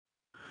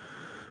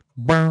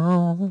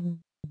Brown,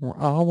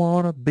 I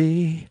wanna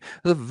be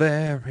the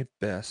very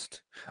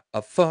best.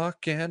 A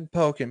fucking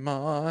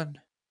Pokemon.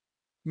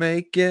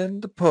 Making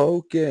the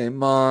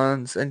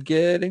Pokemons and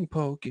getting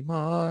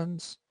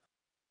Pokemons.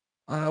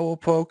 I will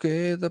poke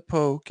the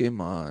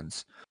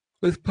Pokemons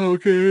with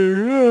Poke.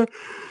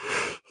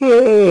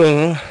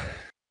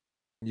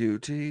 You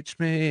teach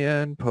me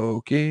and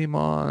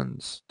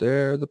Pokemons.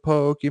 They're the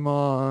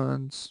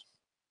Pokemons.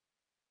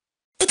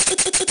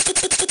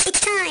 It's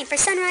time for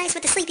Sunrise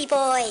with the Sleepy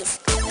Boys.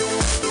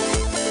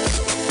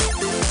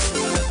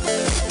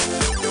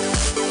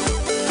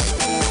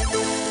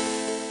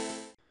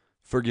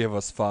 Forgive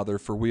us, Father,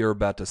 for we are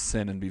about to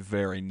sin and be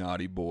very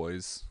naughty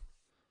boys.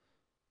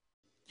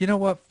 You know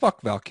what?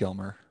 Fuck Val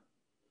Kilmer.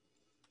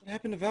 What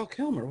happened to Val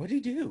Kilmer? What did he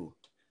do?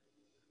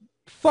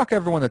 Fuck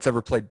everyone that's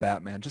ever played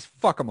Batman. Just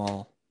fuck them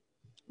all.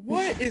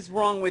 What is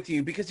wrong with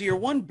you? Because of your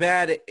one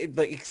bad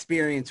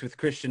experience with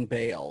Christian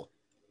Bale.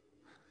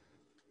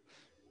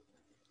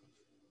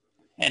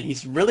 And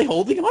he's really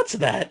holding on to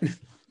that.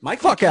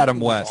 Fuck Adam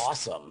West.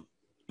 Awesome.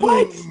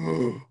 What?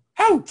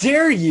 How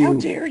dare you? How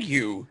dare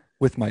you?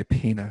 With my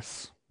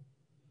penis.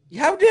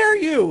 How dare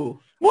you?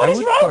 What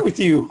is wrong with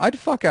you? I'd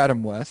fuck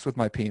Adam West with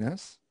my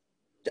penis.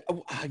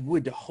 I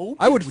would hope.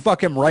 I would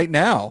fuck him right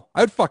now.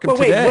 I would fuck him But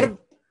wait, today.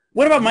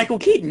 what about Michael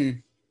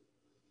Keaton?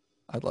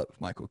 I'd let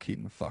Michael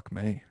Keaton fuck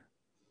me.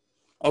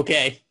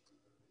 Okay.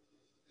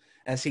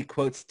 As he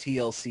quotes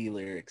TLC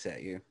lyrics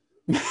at you.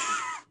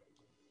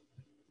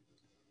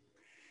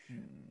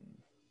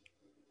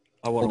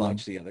 I want to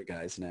watch the other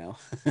guys now.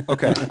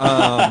 Okay.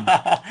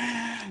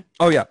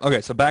 Oh yeah.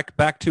 Okay. So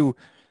back to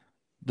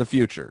the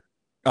future.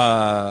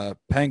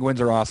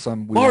 Penguins are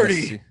awesome.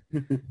 Marty!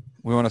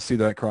 We want to see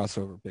that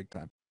crossover big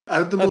time. I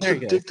have the most there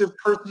you go. addictive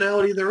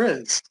personality there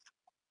is.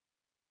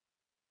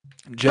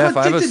 Jeff,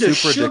 I I'm have a addicted to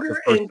super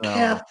sugar addictive and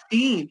personality.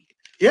 caffeine.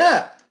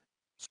 Yeah.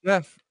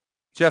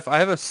 Jeff, I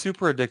have a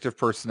super addictive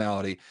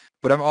personality,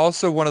 but I'm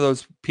also one of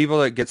those people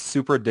that gets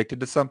super addicted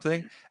to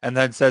something and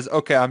then says,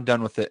 "Okay, I'm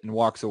done with it," and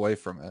walks away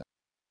from it.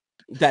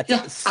 That's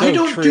Yeah, so I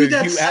don't true. do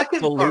that You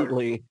second part.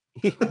 absolutely.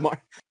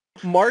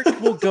 Mark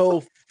will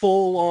go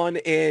full on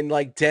and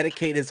like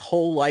dedicate his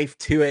whole life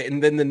to it,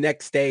 and then the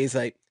next day he's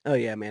like, "Oh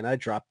yeah, man, I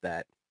dropped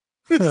that."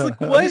 It's like,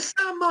 what?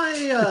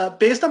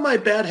 Based on my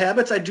bad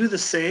habits, I do the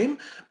same,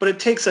 but it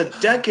takes a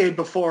decade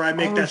before I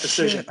make that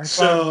decision. Shit,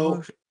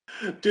 So,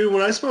 dude,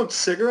 when I smoked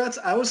cigarettes,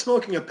 I was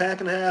smoking a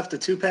pack and a half to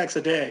 2 packs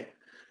a day,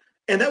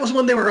 and that was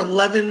when they were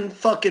 $11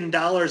 fucking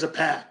a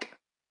pack.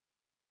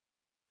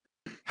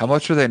 How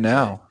much are they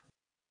now?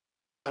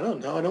 I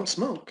don't know. I don't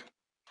smoke.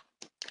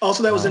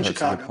 Also, that was in That's a good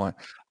Chicago. point.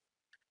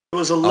 It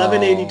was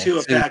 $11.82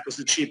 a see. pack was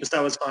the cheapest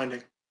I was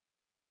finding.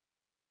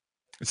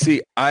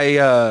 See,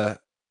 I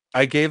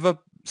gave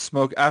up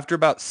smoke after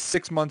about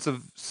 6 months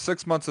of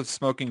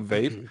smoking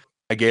vape.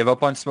 I gave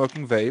up on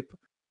smoking vape.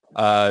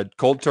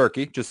 Cold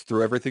turkey, just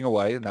threw everything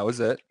away, and that was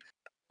it.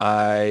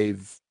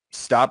 I've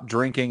stopped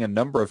drinking a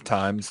number of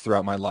times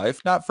throughout my life,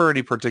 not for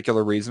any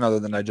particular reason other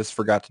than I just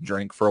forgot to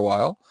drink for a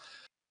while.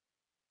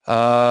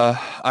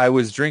 I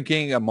was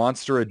drinking a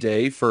Monster a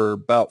day for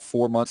about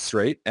 4 months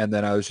straight, and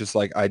then I was just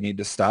like, I need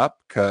to stop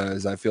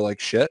because I feel like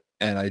shit,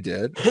 and I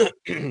did.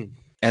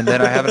 And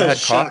then I haven't had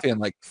coffee in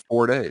like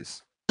 4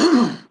 days.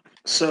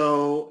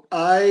 So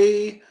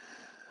I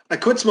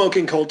quit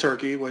smoking cold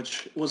turkey,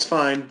 which was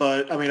fine,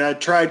 but I mean I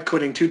tried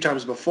quitting 2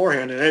 times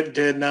beforehand, and it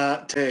did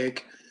not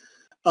take.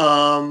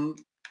 I'll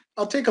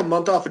take a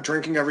month off of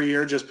drinking every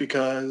year just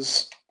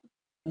because.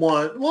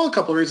 A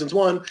couple of reasons.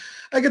 One,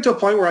 I get to a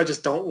point where I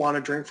just don't want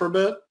to drink for a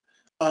bit.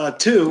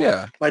 2,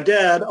 Yeah. my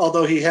dad,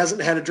 although he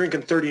hasn't had a drink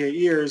in 38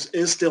 years,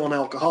 is still an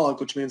alcoholic,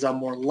 which means I'm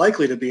more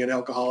likely to be an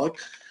alcoholic.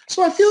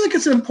 So I feel like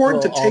it's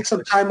important to take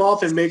some time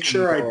off and make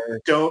sure I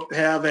don't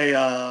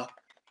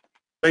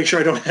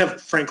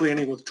have frankly,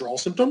 any withdrawal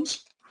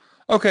symptoms.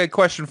 Okay,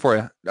 question for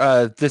you.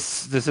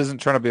 This isn't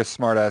trying to be a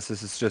smartass.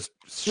 This is just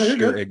No, you're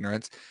sheer good.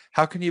 ignorance.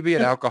 How can you be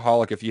an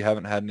alcoholic if you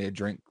haven't had any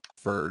drink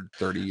for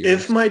 30 years?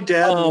 If my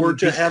dad were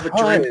to have a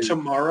drink because-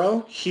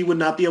 tomorrow, he would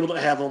not be able to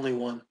have only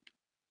one.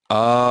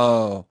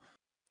 Oh,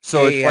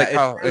 so it's like it's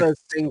how one of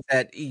those things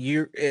that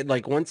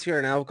like once you're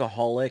an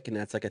alcoholic and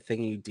that's like a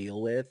thing you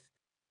deal with,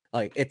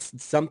 like it's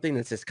something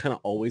that's just kind of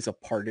always a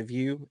part of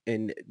you.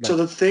 And like, So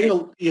the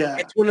thing, yeah.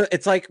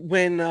 it's like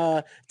when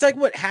it's like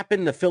what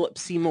happened to Philip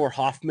Seymour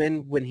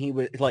Hoffman when he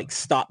would like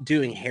stop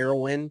doing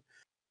heroin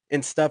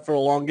and stuff for the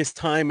longest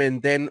time,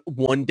 and then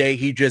one day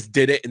he just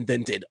did it and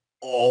then did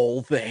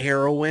all the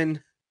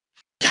heroin.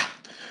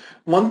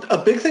 A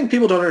big thing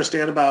people don't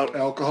understand about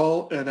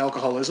alcohol and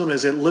alcoholism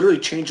is it literally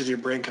changes your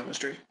brain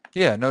chemistry.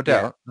 Yeah, no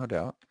doubt, no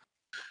doubt.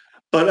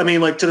 But I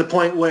mean, like to the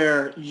point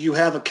where you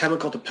have a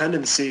chemical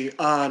dependency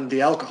on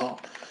the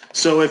alcohol.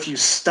 So if you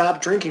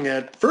stop drinking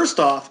it, first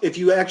off, if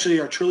you actually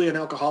are truly an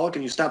alcoholic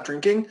and you stop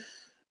drinking,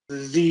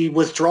 the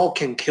withdrawal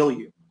can kill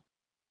you.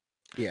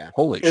 Yeah.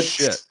 Holy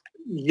shit.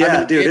 Yeah, I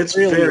mean, dude, it it's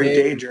really very is.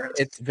 dangerous.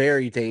 It's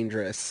very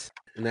dangerous.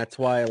 And that's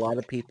why a lot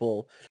of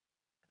people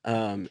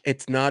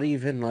It's not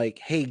even like,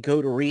 hey,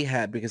 go to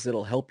rehab because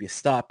it'll help you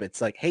stop.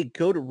 It's like, hey,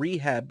 go to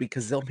rehab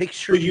because they'll make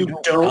sure But you you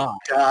don't die. don't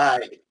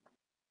die.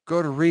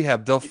 Go to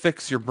rehab. They'll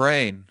fix your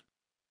brain.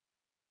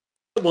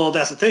 Well,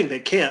 that's the thing. They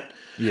can't.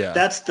 Yeah.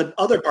 That's the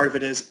other part of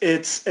it is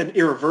it's an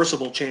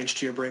irreversible change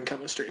to your brain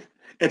chemistry.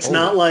 It's Oh.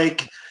 not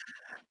like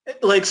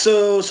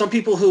so some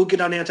people who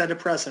get on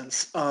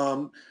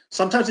antidepressants,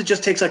 sometimes it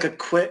just takes like you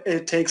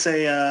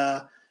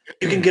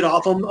can get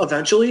off them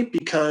eventually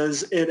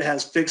because it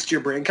has fixed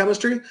your brain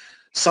chemistry.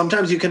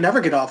 Sometimes you can never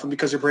get off them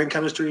because your brain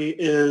chemistry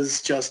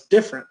is just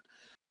different.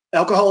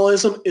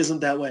 Alcoholism isn't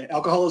that way.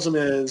 Alcoholism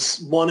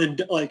is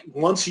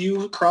once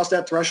you cross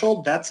that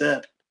threshold, that's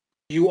it.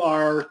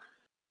 You're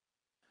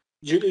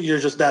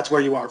just, that's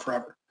where you are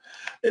forever.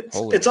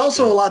 It's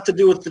also shit. a lot to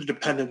do with the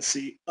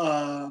dependency.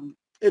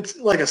 It's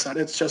like I said,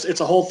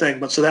 it's a whole thing.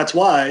 But so that's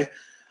why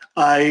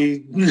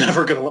I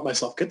never going to let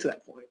myself get to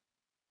that point.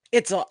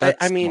 It's That's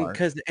I mean, smart.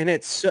 because and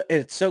it's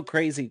so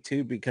crazy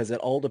too because it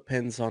all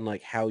depends on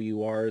like how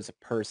you are as a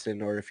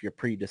person or if you're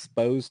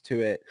predisposed to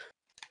it.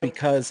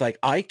 Because like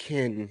I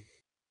can,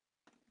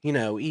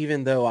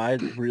 even though I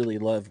really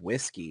love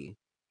whiskey,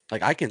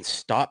 like I can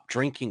stop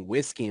drinking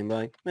whiskey and be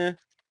like,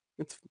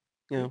 it's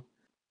Yeah.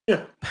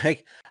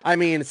 like I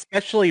mean,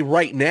 especially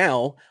right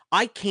now,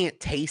 I can't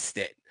taste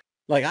it.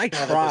 Like I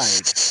God, that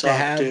must tried to suck,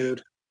 have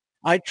dude.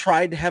 I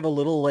tried to have a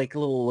little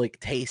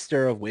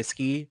taster of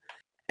whiskey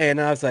and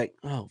I was like,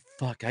 oh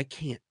fuck, I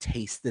can't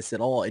taste this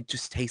at all. It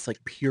just tastes like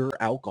pure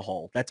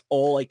alcohol. That's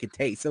all I could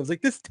taste. I was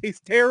like, this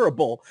tastes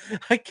terrible.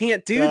 I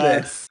can't do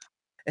God. this.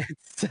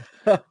 It's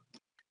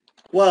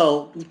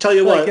Well, tell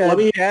you like what. Let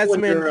me when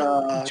Jasmine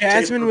your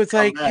Jasmine was come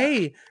like, back.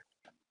 hey,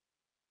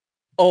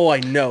 oh I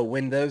know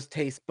when those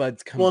taste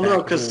buds come Well, back.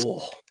 no, because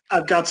oh,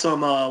 I've got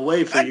some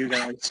way for you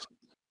guys.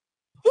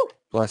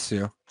 Bless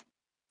you.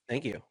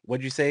 thank you.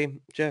 What'd you say,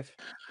 Jeff?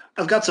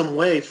 I've got some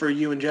whey for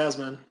you and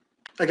Jasmine.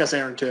 I guess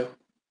Aaron too.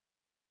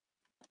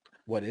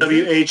 What is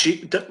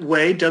it?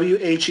 Whey,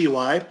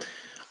 W-H-E-Y.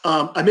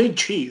 I made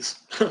cheese.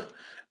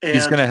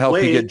 He's gonna help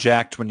you whey get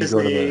jacked when you is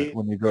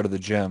go to the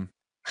gym.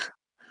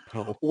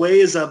 Oh.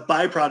 Whey is a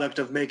byproduct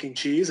of making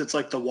cheese. It's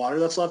like the water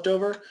that's left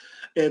over.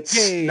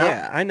 It's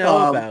Yeah, I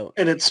know about.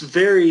 and it's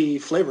very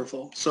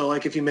flavorful. So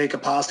like if you make a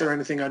pasta or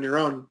anything on your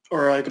own,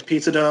 or like a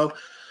pizza dough,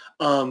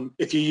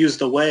 if you use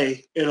the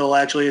whey, it'll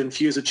actually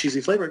infuse a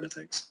cheesy flavor into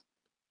things.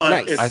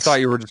 But Nice. I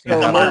thought you were just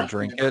gonna So, have not him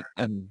drink flavor. it,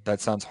 and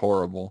that sounds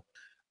horrible.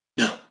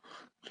 No.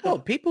 Oh,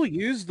 people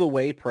use the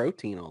whey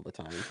protein all the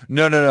time.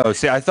 No.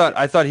 See, I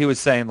thought he was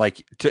saying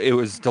like it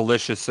was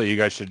delicious, so you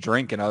guys should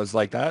drink, and I was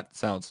like, that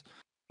sounds.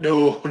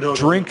 No.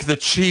 Drink the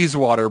cheese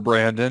water,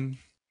 Brandon.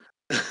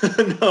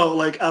 No,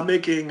 like I'm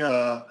making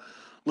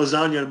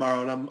lasagna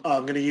tomorrow, and I'm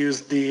going to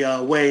use the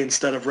whey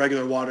instead of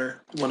regular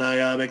water when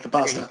I make the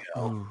pasta.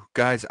 Ooh,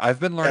 guys, I've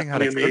been learning how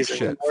to That's cook amazing.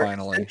 shit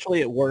finally.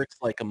 Essentially, it works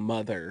like a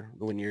mother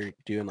when you're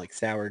doing like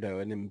sourdough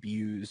and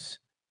imbues.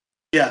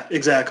 Yeah,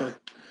 exactly.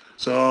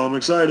 So I'm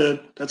excited.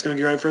 That's going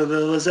to get right for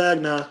the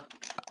lasagna.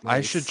 I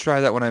should try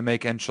that when I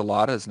make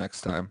enchiladas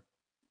next time.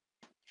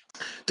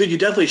 Dude, you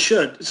definitely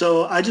should.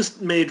 So I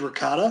just made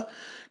ricotta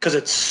because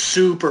it's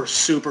super,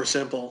 super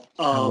simple.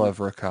 I love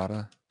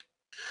ricotta.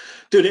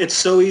 Dude, it's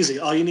so easy.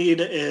 All you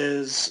need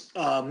is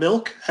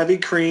milk, heavy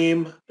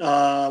cream,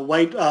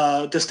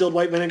 distilled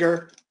white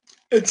vinegar,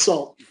 and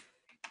salt.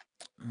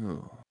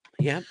 Ooh.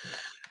 Yep.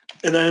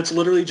 And then it's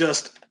literally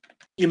just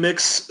you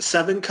mix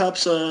 7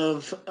 cups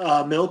of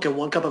milk and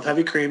 1 cup of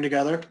heavy cream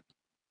together.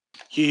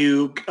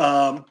 You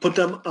put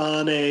them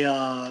on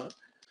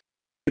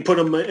you put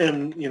them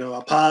in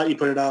a pot. You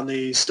put it on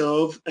the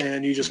stove,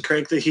 and you just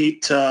crank the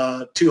heat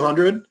to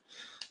 200.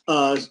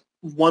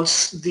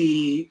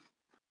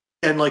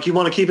 And like you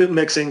want to keep it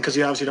mixing because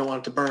you obviously don't want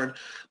it to burn.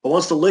 But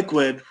once the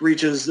liquid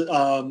reaches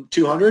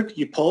 200,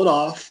 you pull it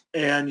off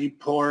and you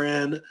pour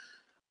in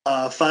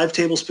 5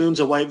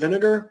 tablespoons of white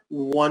vinegar,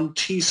 3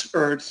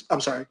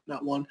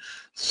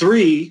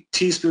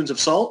 teaspoons of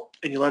salt,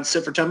 and you let it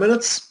sit for 10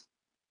 minutes.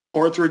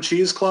 Pour it through a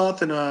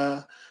cheesecloth, and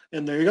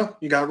there you go.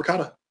 You got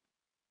ricotta.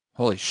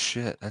 Holy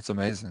shit, that's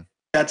amazing.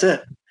 That's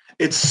it.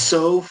 It's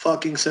so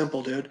fucking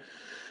simple, dude.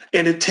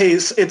 And it's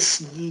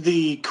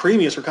the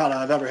creamiest ricotta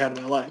I've ever had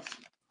in my life.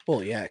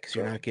 Well, yeah, because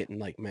you're not getting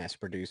like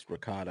mass-produced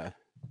ricotta.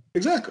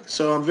 Exactly.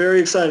 So I'm very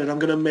excited. I'm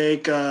going to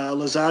make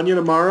lasagna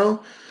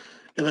tomorrow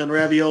and then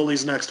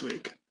raviolis next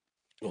week.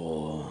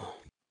 Oh,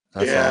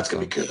 That's yeah, awesome. it's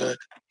going to be good.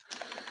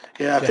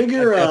 Yeah, Jeff, I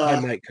figure I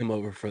might come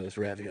over for those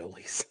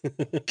raviolis.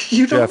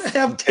 you don't Jeff,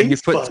 have can you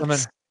taste put buds. some in?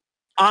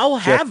 I'll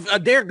Jeff-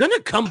 have. They're gonna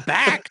come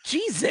back.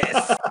 Jesus.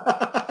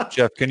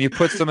 Jeff, can you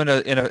put some in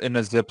a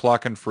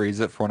Ziploc and freeze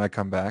it for when I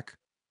come back?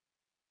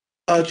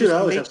 Dude, just I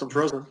always make- have some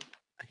frozen.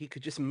 He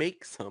could just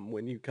make some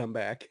when you come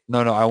back. No,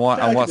 I want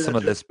Yeah, I can do some that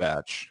of too. this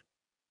batch.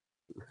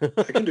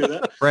 I can do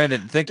that.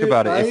 Brandon, think Dude,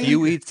 about it. If I-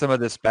 you eat some of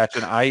this batch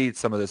and I eat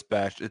some of this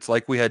batch, it's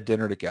like we had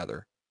dinner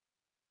together.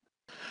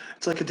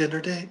 It's like a dinner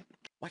date.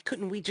 Why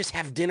couldn't we just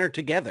have dinner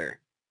together?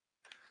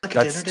 Like a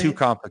That's dinner too date.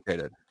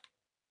 complicated.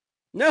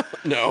 No.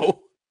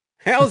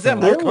 How's that?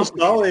 I more almost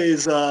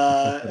complicated?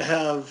 always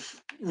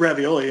have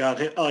ravioli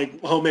on it, like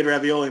homemade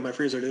ravioli in my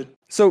freezer, dude.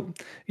 So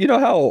you know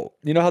how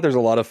there's a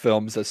lot of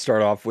films that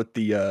start off with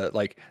the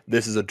like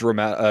this is a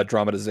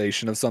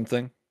dramatization of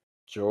something.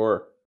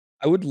 Sure.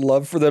 I would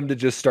love for them to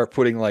just start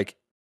putting like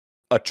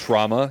a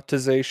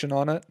traumatization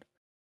on it.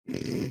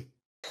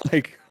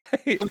 Like,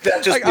 Wouldn't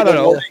that just like, be I don't the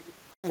know. warning?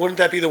 Wouldn't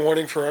that be the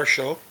warning for our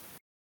show?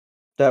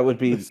 That's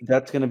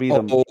going to be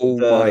Oh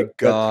my that's going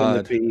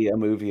God. to be a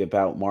movie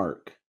about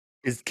Mark.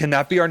 Can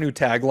that be our new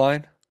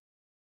tagline?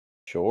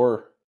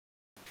 Sure.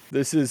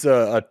 This is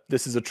a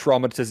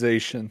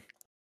traumatization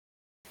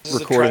This is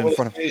recorded a in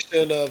front of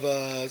traumatization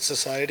of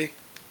society.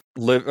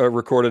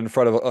 recorded in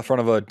front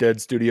of a dead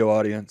studio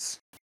audience.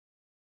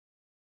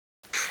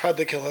 How'd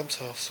they kill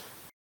themselves?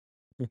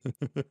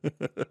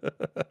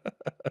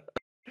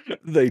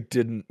 They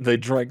didn't. They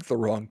drank the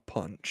wrong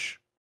punch.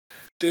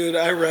 Dude,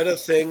 I read a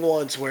thing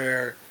once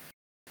where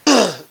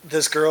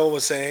this girl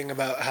was saying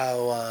about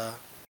how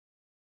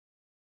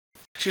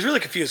she's really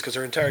confused because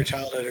her entire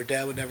childhood, her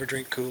dad would never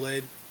drink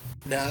Kool-Aid.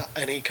 Not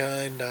any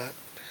kind,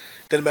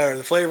 didn't matter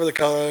the flavor, the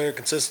color,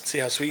 consistency,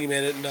 how sweet you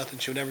made it, nothing.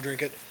 She would never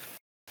drink it.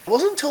 It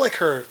wasn't until like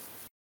her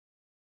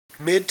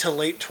mid to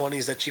late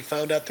 20s that she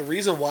found out the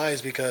reason why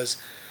is because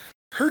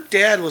her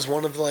dad was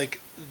one of like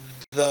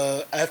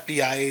the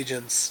FBI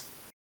agents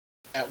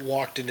that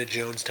walked into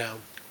Jonestown.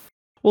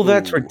 Well,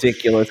 that's Ooh,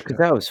 ridiculous because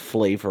that was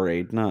Flavor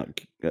Aid, not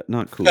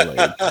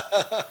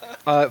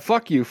Kool-Aid.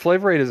 Fuck you.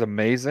 Flavor Aid is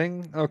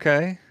amazing.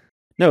 Okay.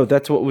 No,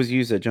 that's what was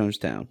used at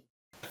Jonestown.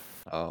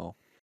 Oh.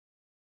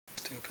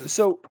 Stupid.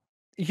 So,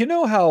 you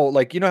know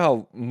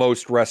how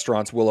most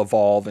restaurants will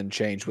evolve and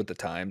change with the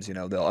times. You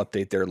know, they'll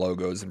update their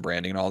logos and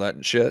branding and all that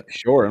and shit.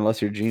 Sure,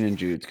 unless you're Gene and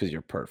Jude's because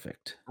you're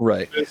perfect.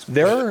 Right.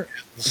 There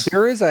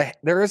is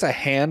a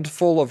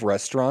handful of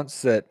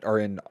restaurants that are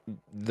in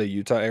the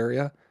Utah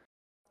area,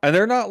 and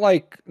they're not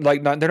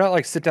they're not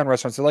like sit down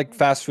restaurants. They're like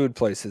fast food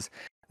places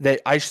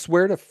that I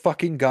swear to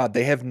fucking God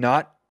they have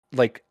not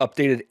like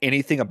updated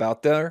anything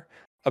about their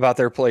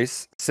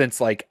place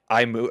since like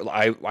I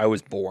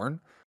was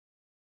born.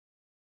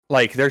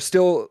 Like they're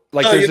still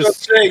like Oh, there's you don't this.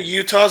 say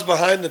Utah's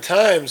behind the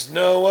times.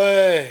 No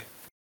way.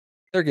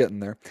 They're getting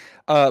there.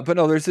 But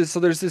no, there's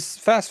this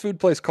fast food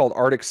place called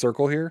Arctic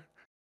Circle here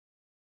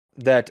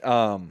that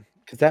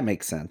Because that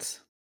makes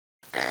sense.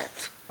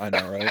 I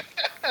know, right?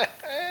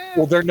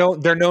 Well, they're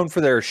known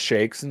for their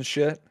shakes and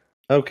shit.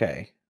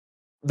 Okay.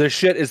 The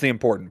shit is the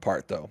important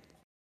part though.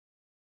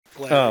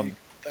 Glad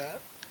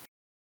that.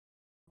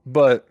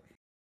 But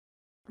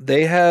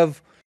they have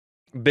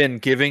been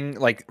giving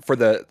like for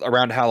the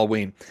around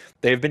Halloween,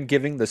 they've been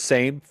giving the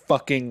same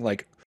fucking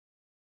like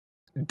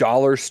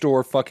dollar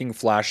store fucking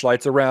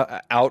flashlights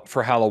out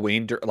for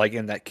Halloween like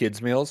in that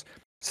kids meals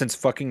since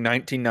fucking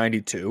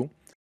 1992,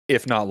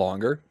 if not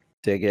longer.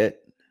 Dig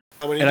it.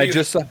 How many And do I you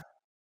just saw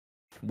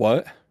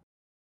what?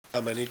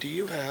 How many do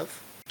you have?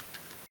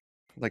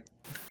 Like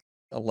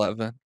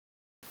 11.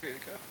 There you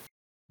go.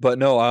 But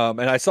no,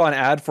 and I saw an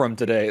ad for him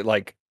today,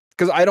 like,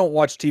 because I don't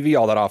watch TV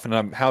all that often.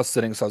 I'm house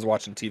sitting, so I was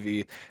watching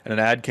TV, and an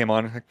ad came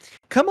on. Like,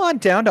 come on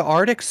down to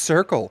Arctic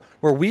Circle,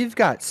 where we've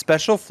got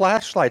special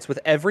flashlights with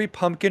every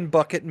pumpkin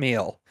bucket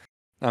meal.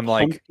 I'm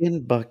like,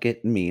 Pumpkin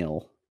bucket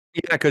meal.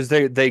 yeah, because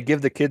they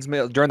give the kids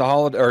meal during the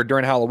holiday or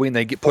during Halloween.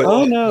 They put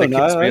Oh no, the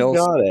kids I meals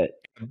got it.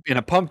 in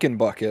a pumpkin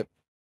bucket,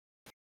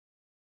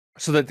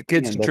 so that the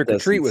kids Man, can that trick or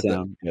treat doesn't with it.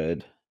 sound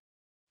good.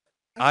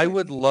 I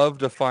would love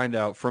to find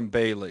out from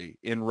Bailey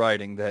in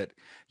writing that,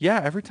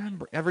 yeah, every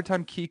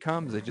time Key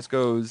comes, it just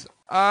goes,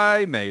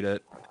 I made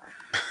it.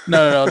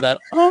 No, that.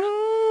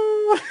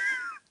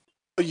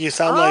 You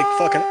sound like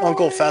fucking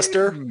Uncle I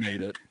Fester.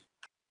 made it.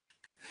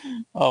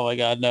 Oh my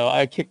God, no!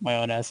 I kick my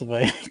own ass if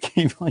I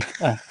came like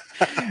that.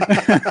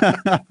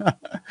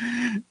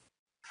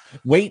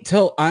 Wait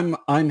till I'm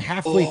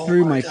halfway Oh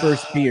through my my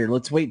first God. beer.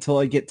 Let's wait till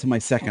I get to my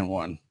second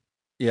one.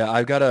 Yeah,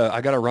 I got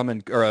a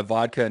rum or a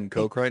vodka and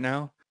Coke right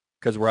now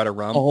because we're out of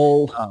rum.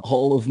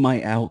 All of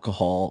my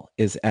alcohol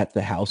is at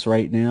the house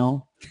right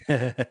now,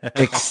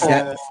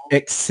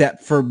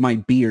 except for my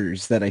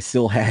beers that I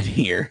still had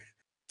here.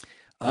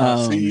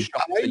 See,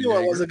 shot I the knew I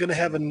Jaeger. wasn't going to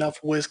have enough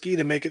whiskey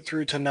to make it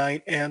through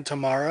tonight and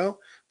tomorrow.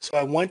 So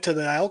I went to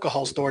the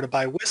alcohol store to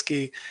buy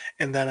whiskey,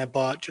 and then I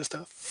bought just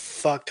a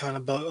fuck ton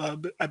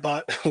of. I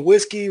bought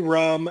whiskey,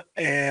 rum,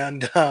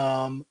 and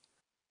Ooh,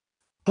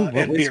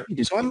 and beer.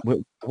 So I'm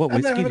what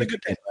whiskey having a did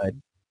good you day. get,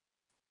 bud?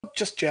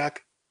 Just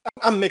Jack.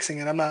 I'm mixing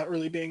it. I'm not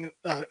really being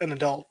an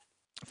adult.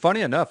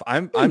 Funny enough,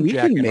 I'm We can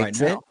jacking right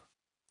mix it. now.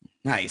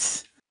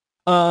 Nice.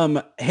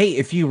 Hey,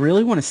 if you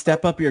really want to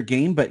step up your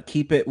game but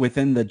keep it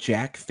within the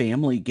Jack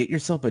family, get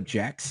yourself a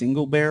Jack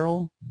single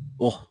barrel.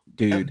 Oh,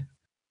 dude,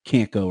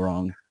 can't go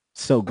wrong.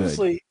 So good.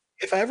 Honestly,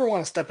 if I ever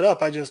want to step it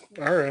up, all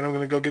right, I'm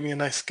going to go get me a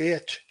nice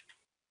sketch.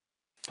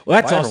 Well,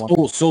 that's Bye, awesome.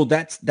 everyone. So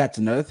that's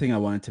another thing I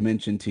wanted to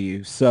mention to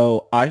you.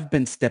 So I've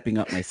been stepping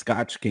up my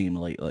Scotch game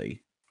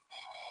lately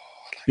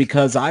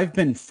because I've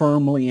been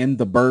firmly in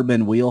the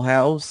bourbon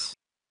wheelhouse.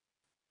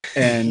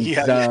 And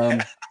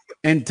Yeah.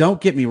 and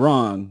don't get me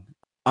wrong,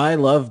 I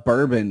love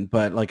bourbon,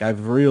 but like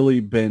I've really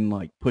been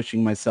like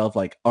pushing myself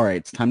like, all right,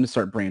 it's time to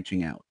start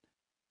branching out.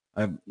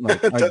 I've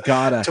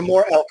gotta to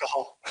more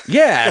alcohol.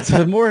 yeah,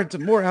 to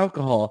more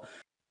alcohol.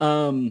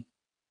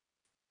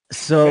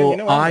 So you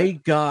know, I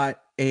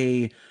got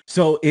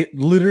so it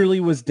literally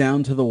was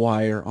down to the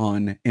wire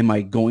on, am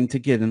I going to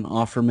get an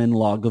Offerman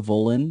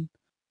Lagavulin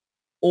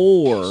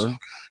or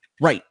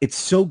right? It's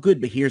so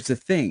good, but here's the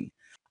thing: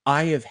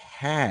 I have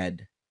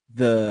had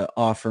the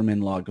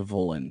Offerman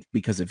Lagavulin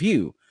because of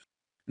you,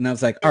 and I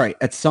was like, all right,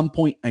 at some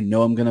point, I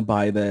know I'm gonna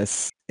buy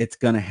this. It's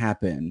gonna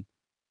happen,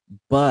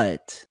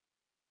 but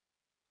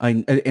I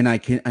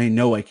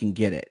know I can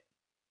get it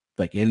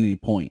like at any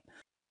point.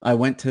 I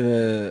went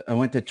to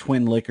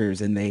Twin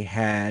Liquors and they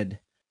had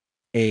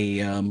a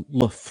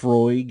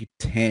Lafroig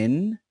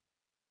 10,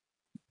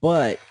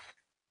 but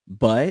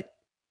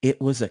it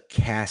was a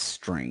cask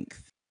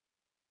strength.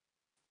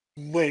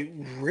 Wait,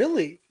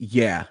 really?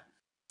 Yeah.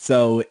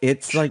 So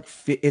it's like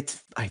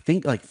it's I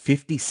think like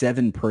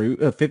 57%.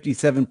 What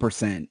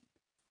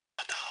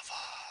the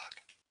fuck?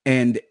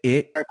 And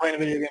I'm playing a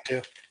video game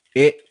too.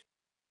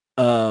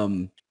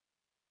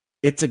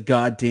 it's a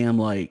goddamn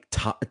like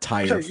tire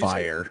Sorry, you said-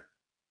 fire.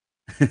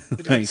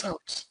 That Like,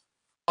 sounds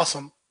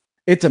awesome.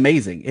 it's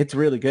amazing. It's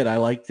really good. I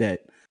liked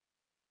it.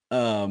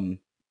 But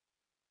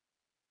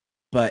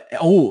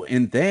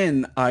and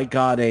then I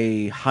got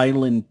a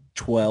Highland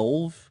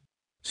 12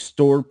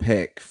 store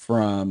pick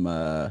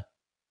from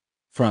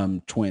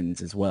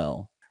Twins as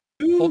well.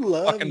 You Hold the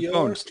love fucking your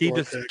phone. store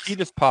picks. He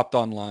just popped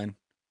online.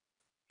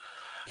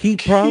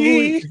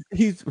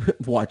 He's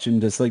watching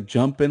just like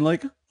jumping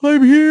like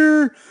I'm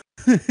here.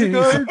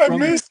 I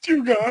missed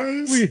you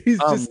guys. He's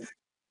just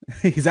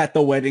he's at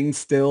the wedding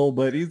still,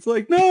 but he's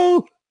like,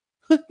 no,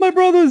 my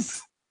brothers.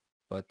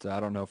 But I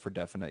don't know for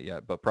definite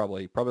yet. But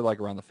probably like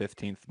around the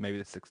 15th, maybe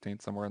the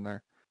 16th, somewhere in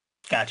there.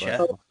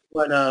 Gotcha.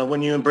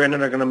 When you and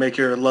Brandon are going to make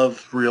your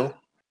love real.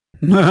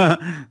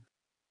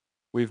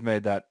 We've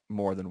made that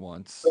more than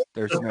once.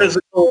 There's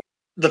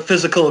The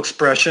physical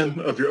expression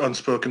of your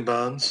unspoken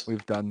bonds.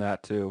 We've done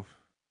that too.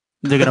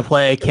 They're gonna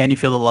play "Can You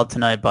Feel the Love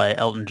Tonight" by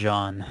Elton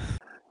John.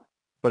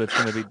 But it's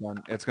gonna be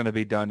done. It's gonna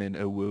be done in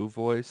a woo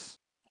voice.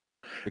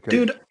 Because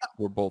Dude,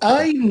 we're both.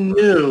 I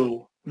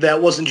knew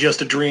that wasn't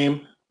just a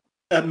dream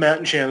at Matt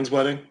and Shannon's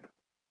wedding.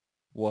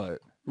 What?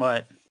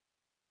 What?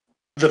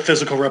 The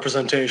physical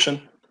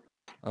representation.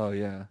 Oh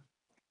yeah.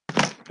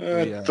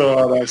 I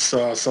thought I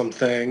saw some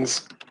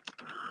things.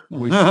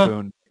 We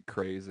spooned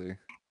crazy.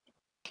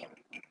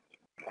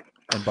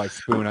 And by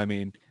spoon, I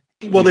mean...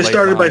 Well, they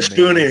started by line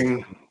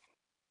spooning.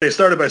 They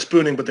started by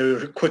spooning, but they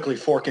were quickly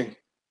forking.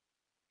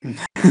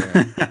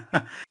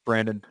 Yeah.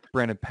 Brandon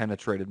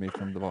penetrated me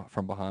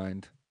from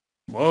behind.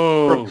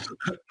 Whoa.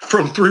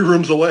 From 3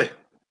 rooms away.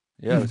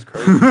 Yeah, it was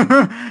crazy.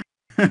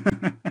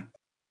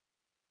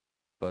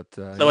 But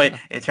So wait,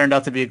 it turned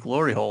out to be a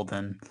glory hole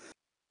then.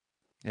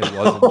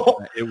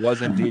 it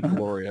was indeed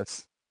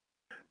glorious.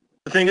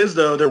 The thing is,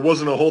 though, there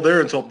wasn't a hole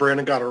there until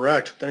Brandon got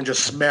erect. Then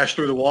just smashed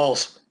through the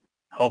walls.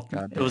 Oh,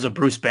 it was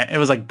it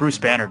was like Bruce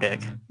Banner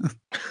dick.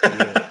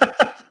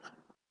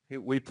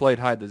 We played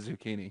hide the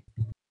zucchini.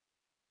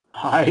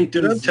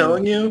 Dude, I'm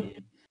telling you,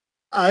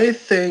 I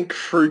think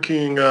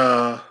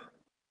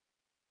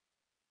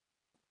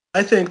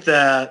I think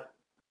that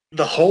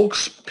the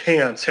Hulk's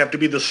pants have to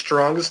be the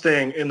strongest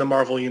thing in the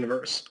Marvel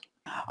Universe.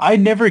 I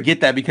never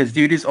get that because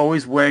dude is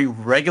always wearing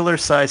regular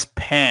size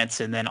pants,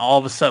 and then all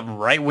of a sudden,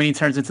 right when he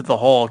turns into the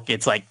Hulk,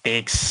 it's like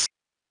they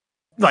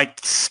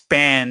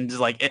expand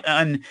like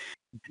and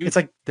it's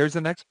like there's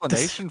an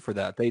explanation for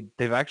that.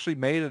 They've actually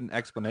made an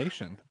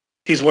explanation.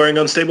 He's wearing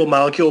unstable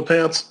molecule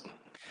pants.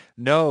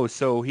 No,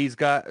 so he's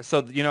got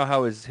you know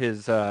how his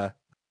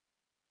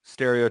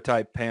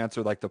stereotype pants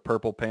are like the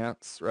purple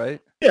pants, right?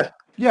 Yeah.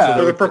 Yeah.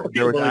 So the purple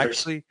there was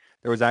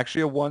believers.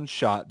 actually a one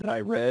shot that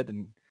I read,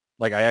 and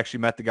like I actually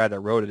met the guy that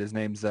wrote it. His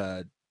name's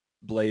Jesse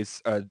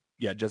Blaze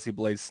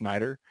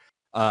Snyder.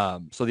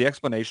 So the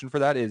explanation for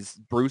that is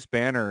Bruce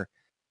Banner,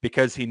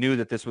 because he knew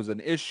that this was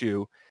an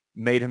issue,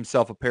 made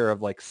himself a pair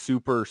of like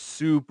super,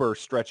 super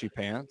stretchy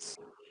pants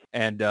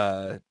and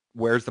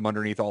wears them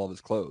underneath all of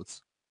his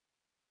clothes.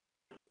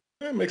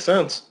 That makes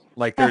sense.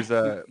 Like there's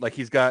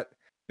he's got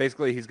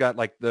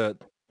like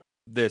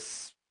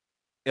this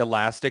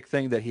elastic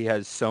thing that he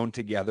has sewn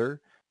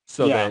together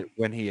so that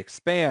when he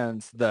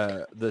expands,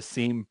 the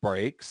seam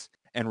breaks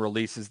and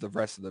releases the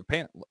rest of the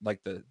pant, like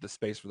the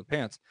space for the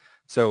pants.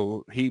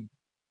 So he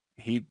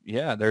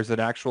there's an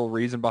actual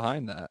reason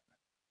behind that.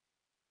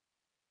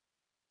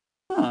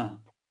 Huh.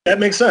 That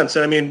makes sense.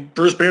 I mean,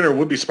 Bruce Banner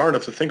would be smart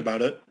enough to think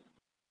about it.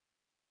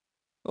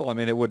 Well, I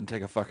mean, it wouldn't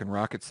take a fucking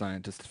rocket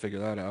scientist to figure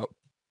that out.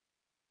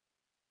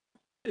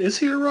 Is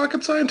he a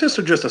rocket scientist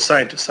or just a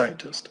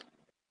scientist?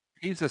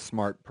 He's a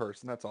smart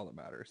person. That's all that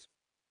matters.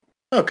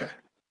 Okay.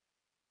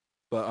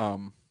 But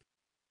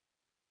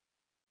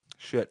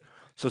shit.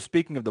 So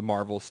speaking of the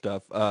Marvel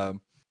stuff, I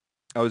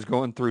was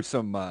going through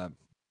some.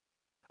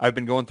 I've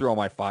been going through all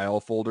my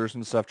file folders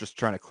and stuff, just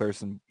trying to clear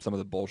some of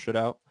the bullshit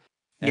out.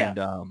 And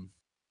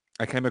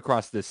I came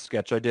across this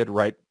sketch I did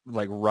right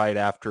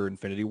after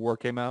Infinity War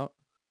came out.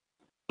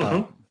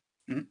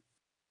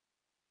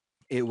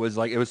 It was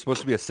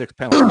supposed to be a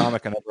 6-panel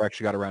comic. I never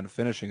actually got around to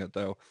finishing it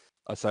though,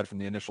 aside from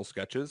the initial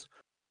sketches.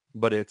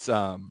 But it's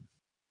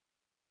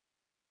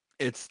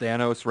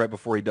Thanos right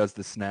before he does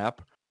the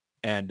snap,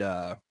 and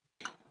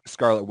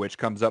Scarlet Witch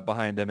comes up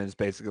behind him and is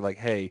basically like,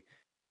 "Hey,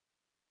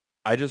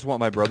 I just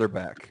want my brother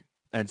back."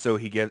 And so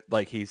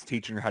he's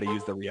teaching her how to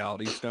use the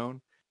Reality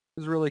Stone. It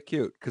was really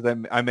cute because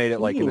I made it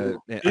like I made her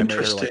like a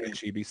interesting.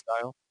 chibi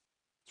style.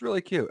 It's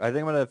really cute. I think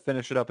I'm gonna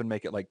finish it up and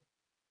make it like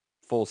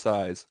full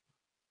size.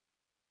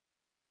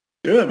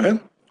 Yeah, man.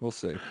 We'll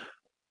see.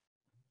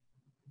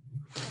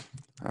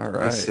 All I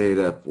right. stayed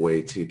up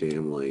way too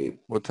damn late.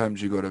 What time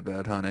did you go to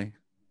bed, honey?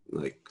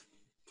 Like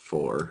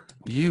 4.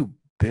 You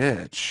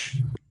bitch.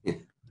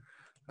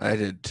 I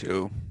did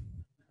too.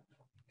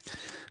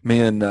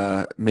 Me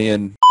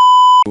and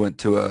went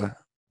to a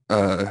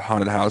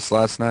haunted house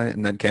last night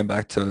and then came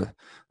back to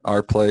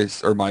our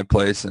place or my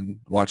place and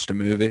watched a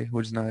movie,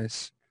 which was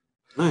nice.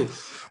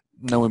 Nice.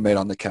 Then we made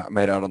out on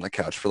the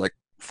couch for like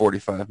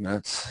 45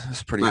 minutes. It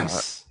was pretty hot.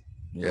 Nice.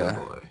 Yeah.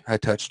 Oh, boy. I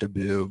touched a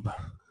boob.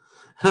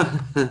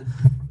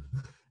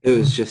 It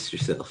was just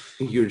yourself.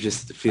 You were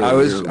just feeling. I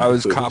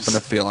was boobs. copping a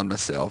feeling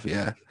myself,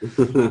 yeah.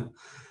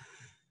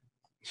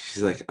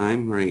 She's like,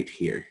 I'm right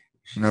here.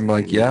 And I'm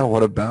like, yeah,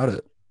 what about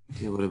it?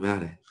 Yeah, what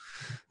about it?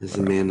 Is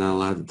the man not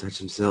allowed to touch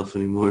himself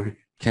anymore?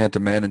 Can't a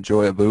man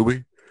enjoy a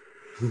boobie?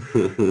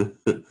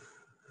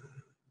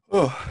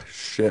 Oh,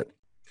 shit.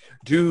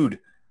 Dude,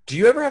 do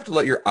you ever have to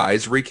let your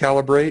eyes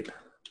recalibrate?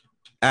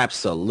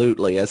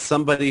 Absolutely. As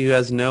somebody who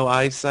has no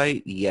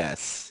eyesight,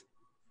 yes.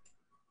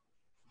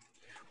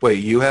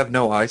 Wait, you have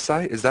no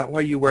eyesight? Is that why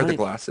you wear the Right.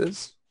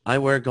 glasses? I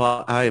wear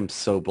I am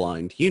so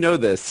blind. You know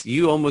this.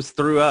 You almost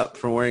threw up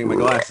from wearing my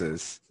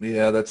glasses.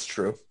 Yeah, that's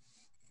true.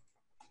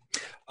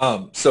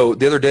 So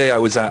the other day I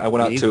went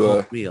out You to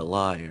called me a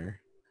liar.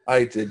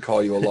 I did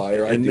call you a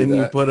liar. I And do then you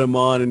that. put them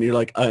on and you're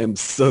like, I am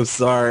so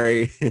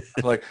sorry.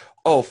 I'm like,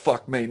 oh,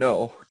 fuck me.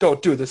 No,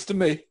 don't do this to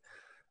me.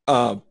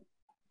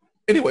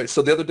 Anyway,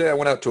 so the other day I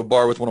went out to a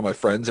bar with one of my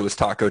friends. It was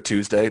Taco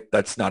Tuesday.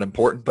 That's not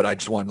important, but I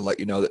just wanted to let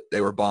you know that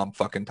they were bomb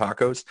fucking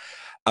tacos.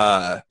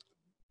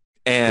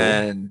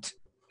 And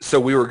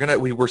so we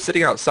were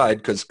sitting outside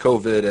because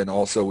COVID, and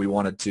also we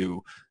wanted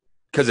to,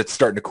 because it's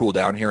starting to cool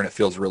down here and it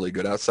feels really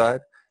good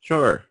outside.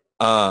 Sure.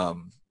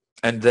 And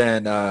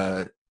then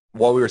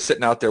while we were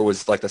sitting out there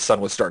was like the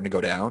sun was starting to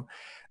go down.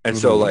 And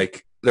so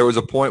like there was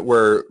a point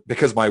where,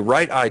 because my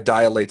right eye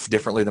dilates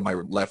differently than my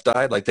left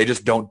eye, like they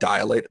just don't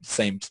dilate at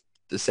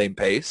the same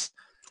pace.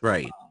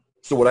 Right.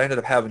 So what I ended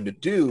up having to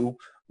do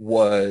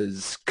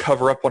was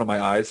cover up one of my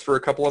eyes for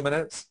a couple of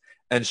minutes.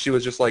 And she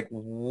was just like,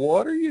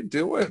 what are you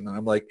doing? And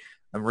I'm like,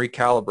 I'm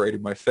recalibrating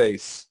my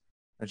face.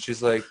 And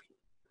she's like,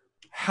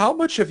 how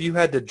much have you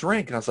had to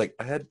drink? And I was like,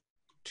 I had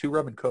 2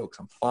 rum and cokes.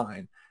 I'm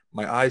fine.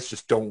 My eyes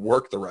just don't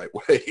work the right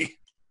way.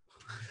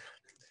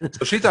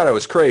 So she thought I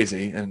was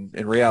crazy. And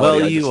in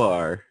reality, Well, you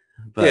are.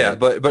 But yeah,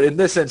 but in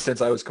this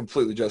instance, I was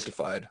completely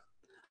justified.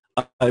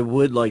 I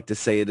would like to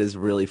say it is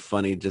really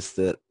funny just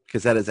that,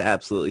 because that is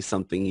absolutely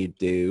something you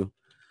do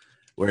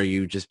where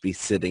you just be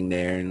sitting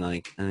there and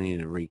like, I need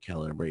to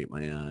recalibrate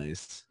my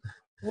eyes.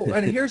 Well,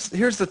 and here's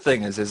the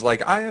thing is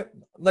like I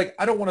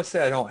don't want to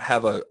say I don't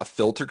have a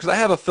filter, because I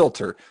have a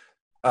filter.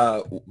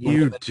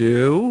 You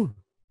do?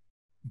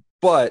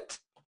 But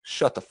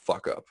shut the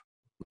fuck up.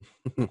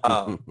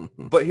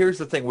 But here's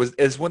the thing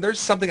is when there's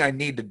something I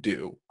need to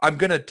do, I'm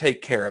gonna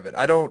take care of it.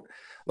 I don't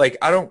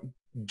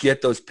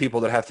get those people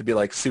that have to be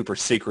like super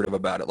secretive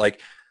about it.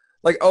 Like,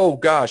 oh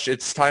gosh,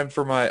 it's time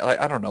for my,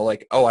 I don't know,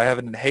 like, oh, I have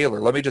an inhaler.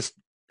 Let me just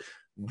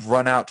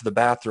run out to the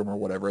bathroom or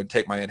whatever and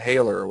take my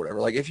inhaler or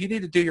whatever. Like, if you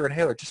need to do your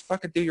inhaler, just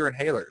fucking do your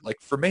inhaler. Like,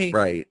 for me,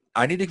 Right.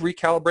 I need to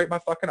recalibrate my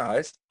fucking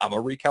eyes. I'm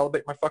going to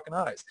recalibrate my fucking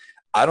eyes.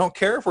 I don't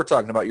care if we're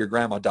talking about your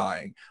grandma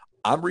dying.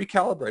 I'm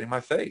recalibrating my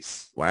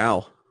face.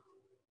 Wow.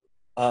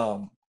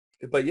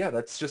 But yeah,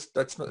 that's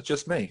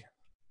just me.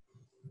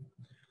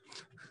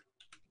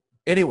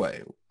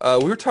 Anyway,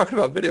 we were talking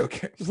about video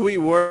games. We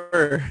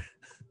were.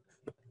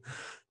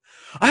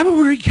 I'm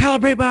going to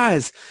recalibrate my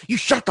eyes. You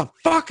shut the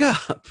fuck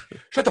up.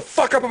 Shut the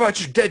fuck up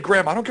about your dead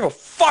grandma. I don't give a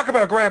fuck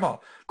about grandma.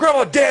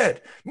 Grandma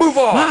dead. Move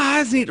on. My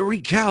eyes need to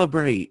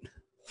recalibrate.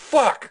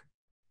 Fuck.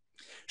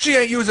 She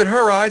ain't using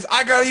her eyes.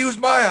 I gotta use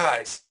my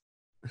eyes.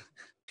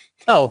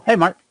 Oh, hey,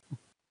 Mark.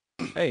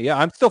 Hey, yeah,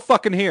 I'm still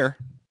fucking here.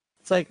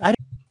 It's like, I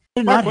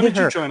did Mark, not when hit did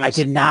you her. join I us?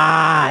 did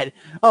not.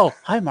 Oh,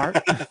 hi,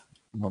 Mark. Oh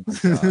my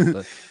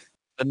God.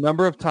 The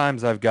number of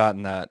times I've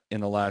gotten that in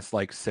the last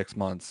like 6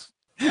 months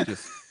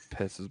just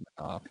pisses me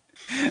off.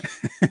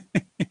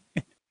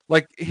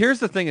 Like, here's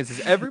the thing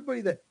is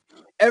everybody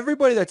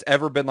that's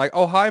ever been like,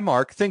 oh, hi,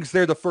 Mark, thinks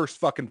they're the first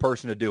fucking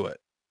person to do it.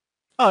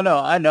 Oh, no,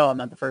 I know I'm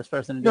not the first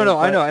person to do it. No,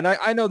 I but- know. And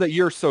I know that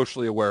you're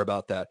socially aware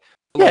about that.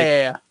 Yeah, Like,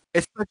 yeah.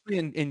 especially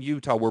in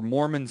Utah where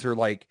Mormons are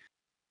like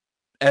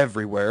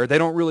everywhere. They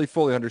don't really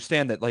fully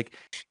understand that, like,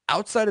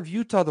 outside of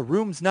Utah, the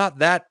room's not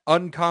that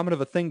uncommon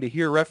of a thing to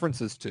hear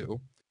references to.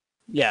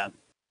 Yeah.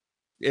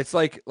 It's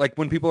like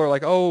when people are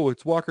like, "Oh,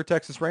 it's Walker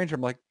Texas Ranger."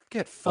 I'm like,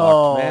 "Get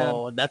fucked, man."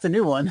 Oh, that's a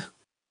new one.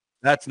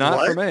 That's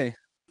not for What? me.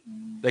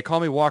 They call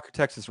me Walker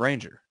Texas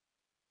Ranger.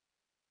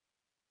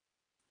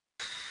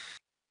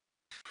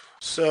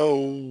 So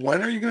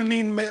when are you going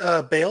to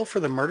need bail for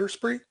the murder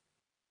spree?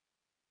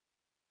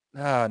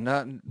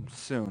 Not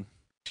soon.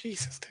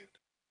 Jesus, dude.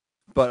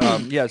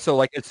 But yeah, so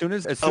like as soon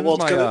as Well,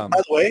 my it's gonna, by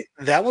the way,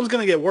 that one's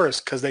going to get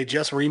worse because they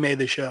just remade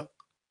the show.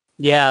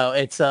 Yeah,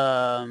 it's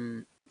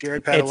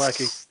Jared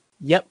Padalecki.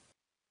 Yep.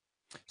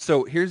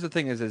 So here's the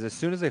thing: is as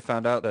soon as they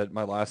found out that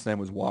my last name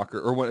was Walker,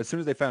 or as soon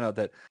as they found out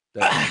that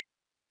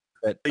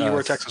You were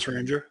a Texas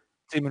Ranger.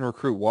 Seaman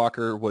Recruit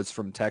Walker was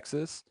from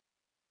Texas,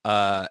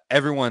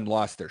 everyone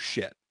lost their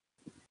shit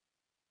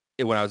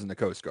when I was in the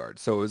Coast Guard.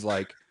 So it was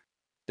like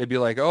they'd be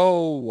like,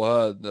 "Oh,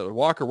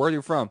 Walker, where are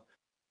you from?"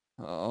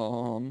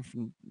 "Oh, I'm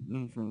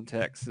from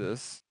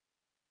Texas."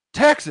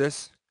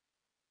 "Texas?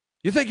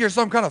 You think you're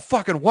some kind of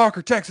fucking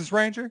Walker Texas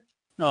Ranger?"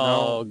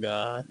 Oh No.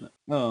 God.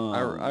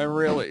 I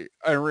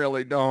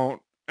really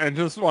don't. I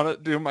just want to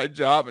do my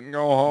job and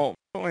go home.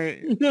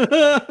 Please.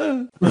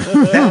 I would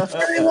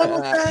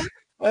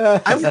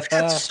have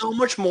had so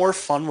much more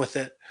fun with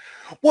it.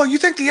 Well, you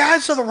think the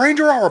odds of the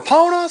Ranger are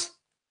upon us?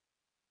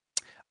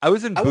 I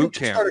was in I would boot have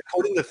just camp. started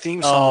quoting the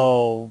theme song.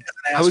 Oh,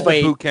 I was Wait.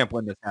 in boot camp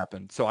when this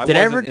happened, so I Did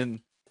I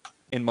wasn't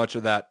in much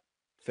of that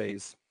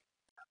phase.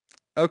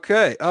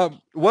 Okay.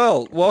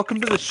 Well,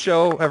 welcome to the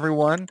show,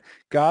 everyone.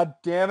 God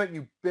damn it,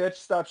 you bitch!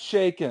 Stop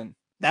shaking.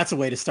 that's a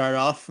way to start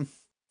off.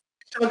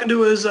 Talking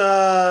to his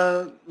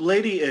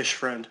lady-ish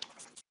friend.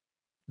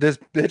 This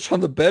bitch on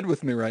the bed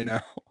with me right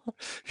now.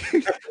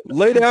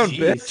 Lay down, Jeez.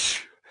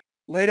 bitch.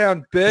 Lay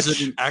down, Is it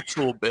bitch. an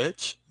actual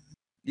bitch?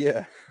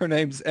 Yeah, her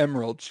name's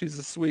Emerald. She's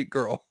a sweet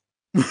girl.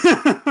 Do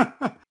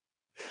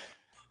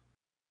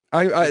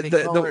they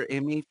call her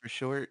Emmy for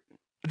short?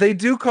 They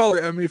do call her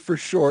Emmy for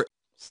short.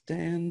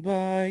 Stand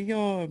by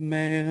your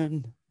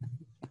man.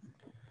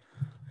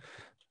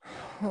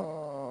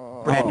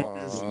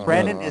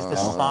 Brandon is the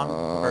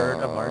songbird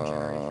of our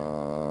generation.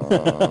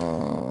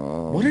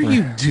 What are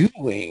you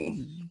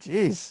doing?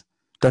 Jeez.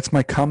 That's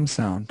my cum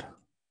sound.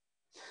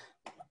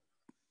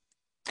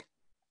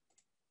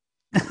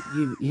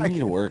 You need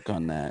to work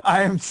on that.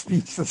 I am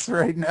speechless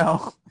right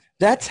now.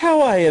 That's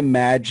how I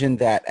imagine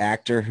that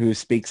actor who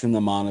speaks in the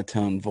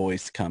monotone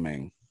voice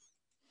coming.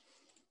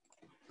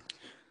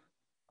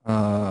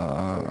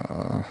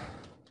 Bueller.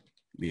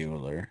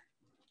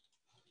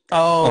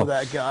 Oh,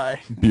 that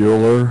guy.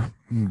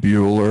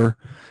 Bueller.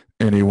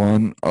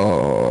 Anyone?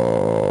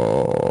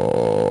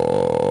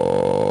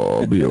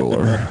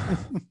 Bueller.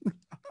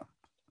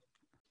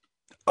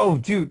 Oh,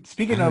 dude.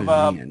 Speaking of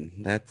man,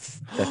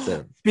 that's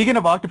a speaking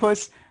of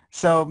octopus,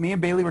 so me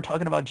and Bailey were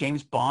talking about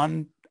James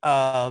Bond.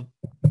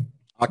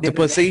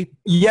 Octopussy.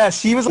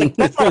 Yes, he was like,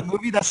 "That's not a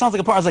movie. That sounds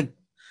like a part." I was like,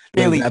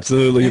 "Bailey, That's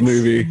absolutely a it's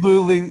movie.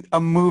 Literally a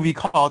movie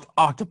called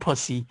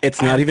Octopussy."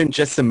 It's not even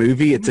just a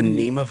movie; it's a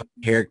name of a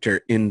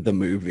character in the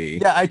movie.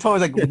 Yeah, I told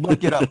her like,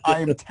 look it up. I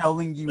am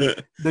telling you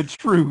the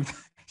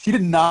truth. She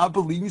did not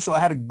believe me, so I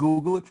had to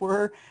Google it for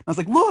her. I was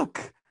like,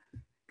 look.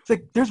 It's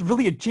like, there's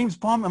really a James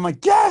Bond. I'm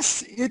like,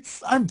 yes,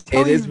 I'm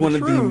telling you It is one of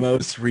the truth.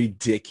 most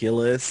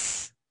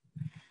ridiculous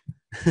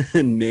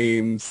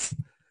names.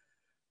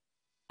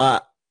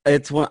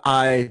 It's one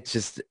I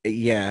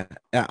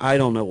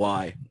don't know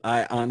why.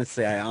 I honest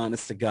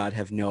to God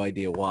have no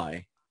idea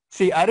why.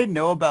 See, I didn't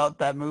know about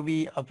that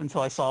movie up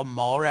until I saw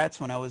Mallrats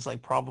when I was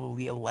like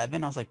probably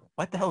 11. I was like,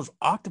 what the hell is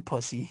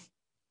Octopussy?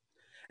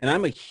 And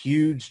I'm a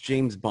huge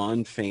James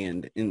Bond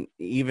fan, and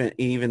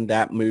even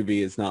that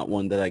movie is not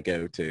one that I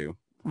go to.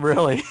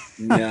 Really?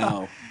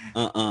 No.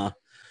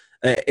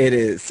 It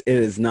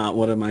is not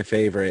one of my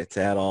favorites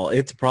at all.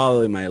 It's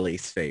probably my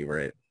least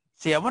favorite.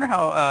 See, I wonder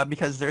how,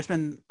 because there's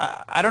been,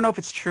 I don't know if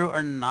it's true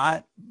or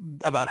not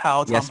about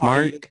how Tom Yes,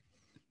 Hardy. Mark?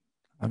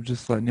 I'm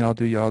just letting y'all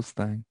do y'all's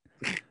thing.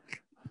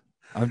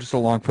 I'm just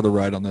along for the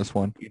ride on this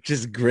one. You're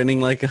just grinning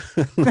like a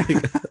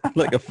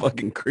like a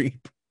fucking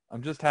creep.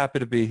 I'm just happy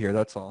to be here.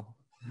 That's all.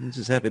 I'm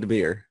just happy to be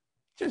here.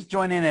 Just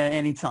join in at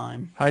any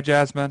time. Hi,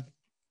 Jasmine.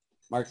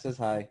 Mark says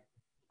hi.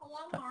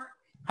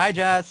 Hi,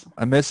 Jazz.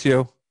 I miss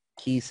you.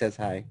 Key says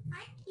hi.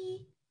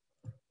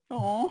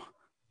 Oh.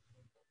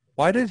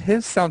 Why did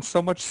his sound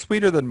so much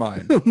sweeter than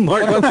mine?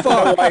 Mark What the wants to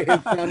know fuck? why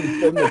his sounded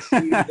so much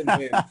sweeter than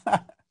his.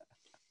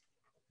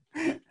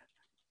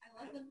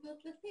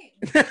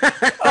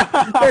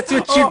 That's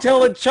what you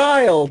tell a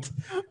child.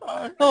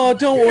 Oh,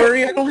 don't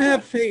worry, I don't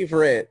have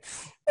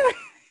favorites.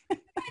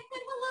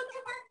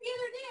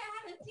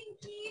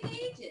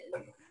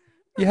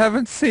 You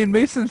haven't seen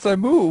me since I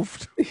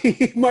moved.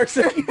 Mark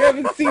said you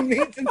haven't seen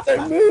me since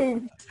I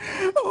moved.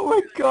 Oh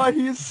my God,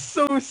 he is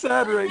so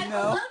sad right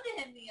now.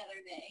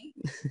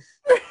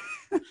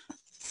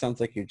 Sounds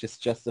like you're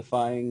just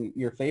justifying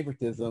your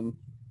favoritism.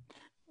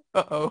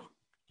 Uh-oh.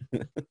 I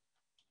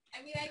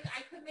mean, I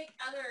could make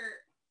other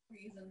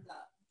reasons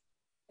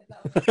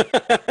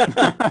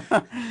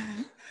up.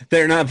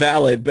 They're not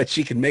valid, but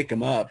she can make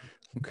them up.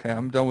 Okay,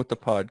 I'm done with the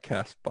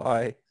podcast.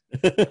 Bye.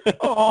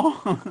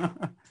 Oh.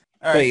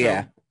 All But right,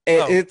 yeah,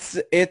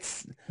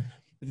 It's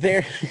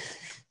there.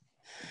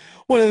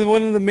 One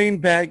of the main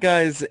bad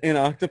guys in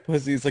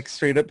Octopussy is like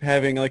straight up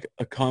having like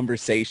a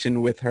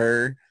conversation with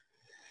her,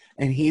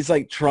 and he's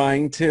like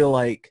trying to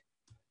like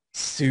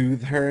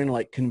soothe her and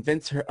like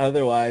convince her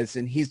otherwise,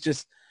 and he's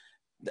just.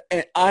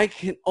 And I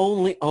can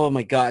only. Oh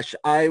my gosh,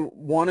 I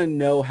want to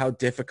know how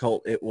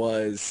difficult it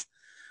was,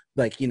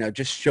 like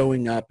just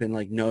showing up and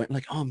like knowing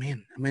like, oh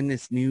man, I'm in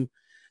this new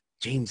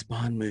James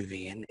Bond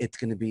movie, and it's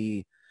gonna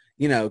be,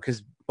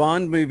 because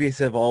Bond movies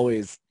have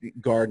always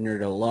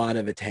garnered a lot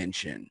of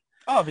attention.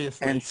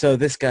 Obviously. And so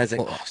this guy's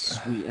like, oh,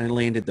 sweet. I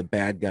landed the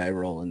bad guy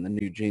role in the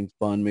new James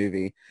Bond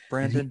movie.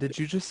 Brandon, did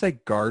you just say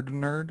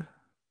gardenered?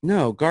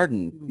 No,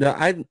 garden. No,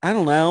 I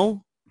don't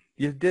know.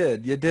 You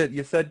did.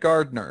 You said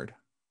gardenered.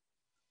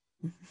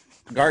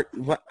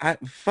 What?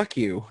 Fuck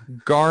you.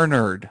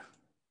 Garnered.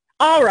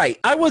 All right.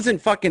 I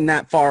wasn't fucking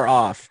that far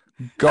off.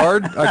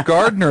 A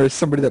gardener is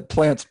somebody that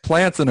plants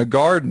plants in a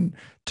garden.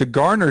 To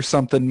garner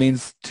something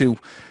means to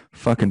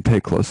fucking pay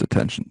close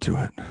attention to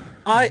it.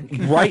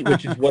 Right,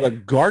 which is what a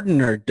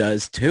gardener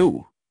does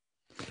too.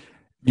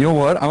 You know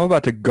what? I'm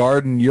about to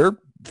garden your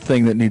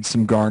thing that needs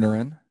some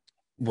garnering.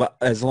 Well,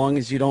 as long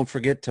as you don't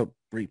forget to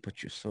reap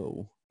what you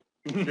sow.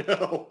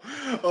 No.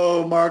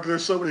 Oh, Mark,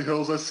 there's so many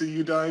hills I see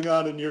you dying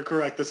on, and you're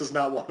correct. This is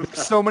not one of them.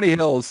 So many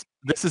hills.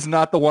 This is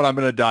not the one I'm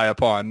going to die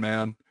upon,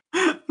 man.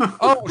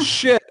 Oh,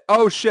 shit.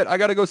 I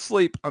got to go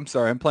sleep. I'm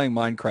sorry. I'm playing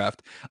Minecraft.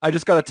 I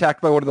just got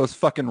attacked by one of those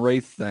fucking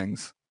wraith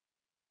things.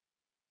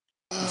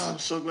 Oh, I'm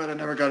so glad I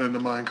never got into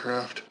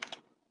Minecraft.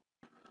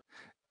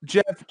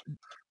 Jeff,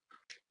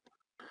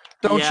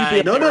 don't you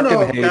be No,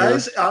 hater.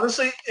 guys.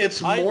 Honestly,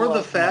 it's more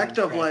the fact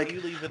of like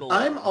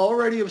I'm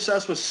already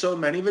obsessed with so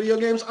many video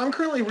games. I'm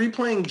currently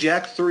replaying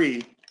Jak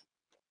 3,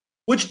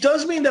 which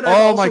does mean that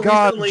I've also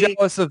recently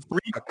jealous of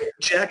replayed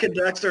Jak and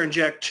Daxter and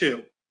Jak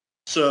 2.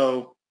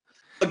 So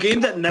a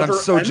game that never. I'm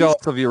so ends.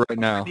 jealous of you right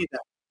now.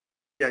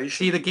 Yeah, you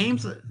should.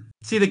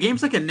 See the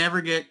games I can never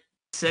get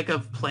sick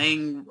of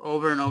playing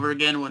over and over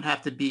again would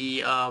have to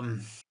be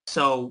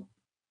so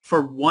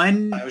for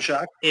one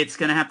BioShock. It's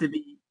gonna have to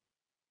be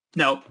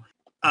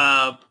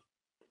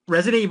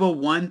Resident Evil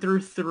 1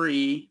 through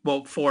 3,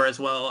 well 4 as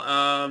well.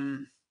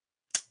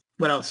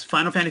 What else?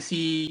 Final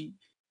Fantasy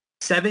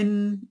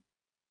 7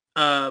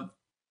 7,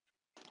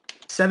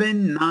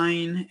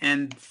 9,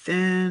 and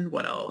then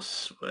what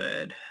else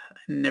would I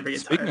never get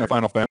Speaking tired. of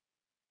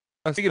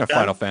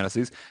Final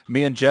Fantasies,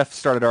 me and Jeff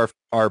started our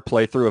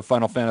playthrough of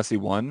Final Fantasy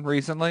 1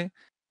 recently,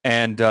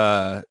 and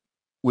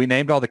we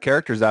named all the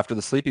characters after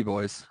the Sleepy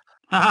Boys.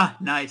 Ah,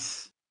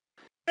 nice.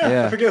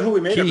 Yeah, I forget who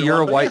we made. Key,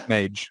 you're a white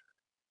mage.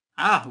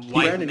 Ah,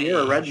 white Brandon, mage.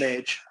 you're a red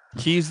mage.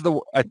 Key's the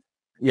white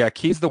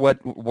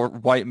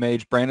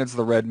mage. Brandon's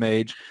the red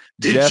mage.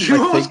 Did Jeff, you I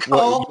almost think,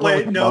 call?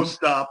 Wait, no, monk?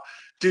 stop.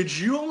 Did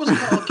you almost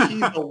call Key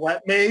the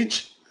wet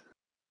mage?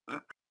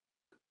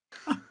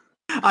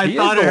 I He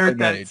thought is I the heard white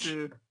that mage.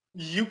 too.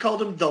 You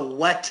called him the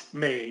wet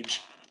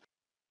mage.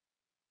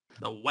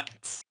 The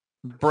wets.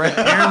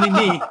 Apparently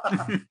me.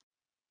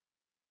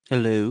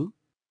 Hello.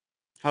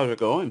 How's it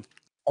going?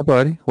 Hi,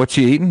 buddy. What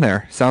you eating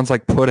there? Sounds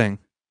like pudding.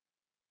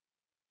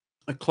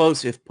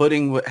 Close. If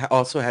pudding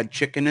also had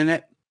chicken in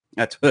it,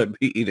 that's what I'd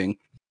be eating.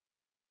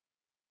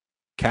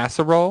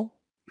 Casserole?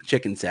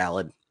 Chicken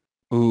salad.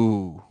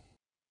 Ooh.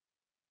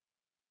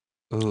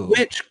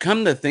 Which,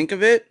 come to think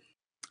of it,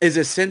 is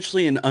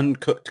essentially an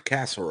uncooked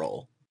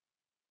casserole.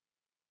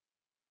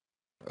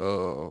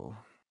 Oh.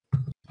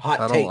 Hot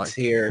I don't takes like-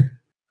 here.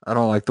 I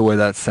don't like the way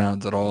that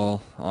sounds at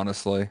all,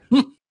 honestly.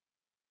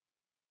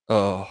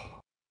 Oh.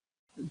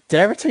 Did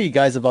I ever tell you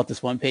guys about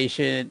this one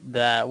patient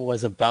that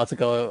was about to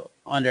go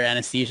under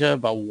anesthesia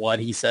about what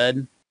he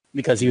said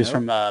because he was No.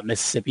 from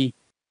Mississippi?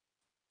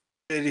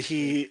 Did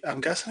he?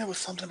 I'm guessing it was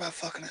something about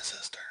fucking his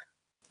sister.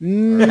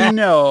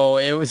 No,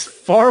 it was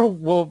far.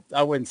 Well,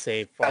 I wouldn't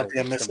say far.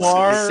 Goddamn worse than Mississippi.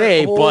 what I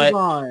say, Hold but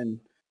on.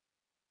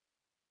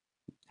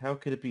 How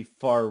could it be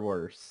far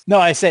worse? no,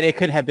 I said it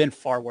could have been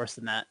far worse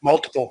than that.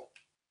 Multiple.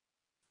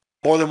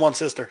 More than one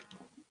sister.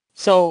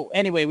 So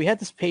anyway, we had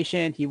this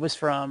patient. He was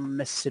from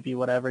Mississippi,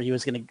 whatever. He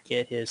was going to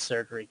get his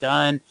surgery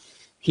done.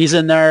 He's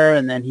in there,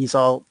 and then he's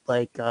all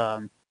like,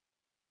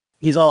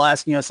 he's all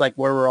asking us like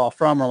where we're all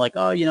from. We're like,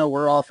 oh,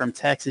 we're all from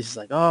Texas. He's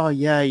like, oh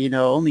yeah,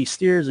 only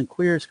steers and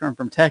queers come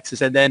from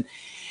Texas. And then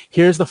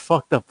here's the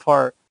fucked up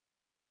part: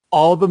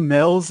 all the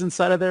males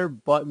inside of there,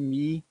 but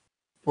me,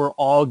 were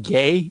all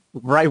gay.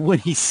 Right when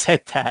he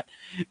said that,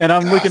 and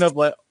I'm looking up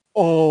like,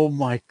 oh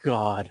my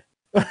god.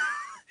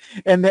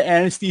 And the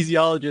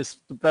anesthesiologist,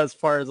 the best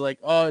part is like,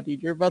 oh,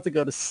 dude, you're about to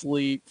go to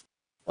sleep.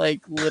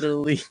 Like,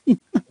 literally.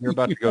 You're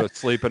about to go to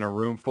sleep in a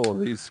room full of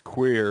these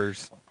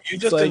queers. You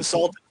just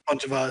insulted a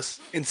bunch of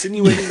us,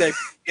 insinuating that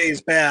gay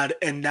is bad,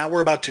 and now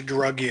we're about to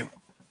drug you.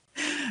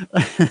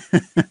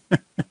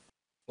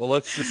 Well,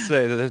 let's just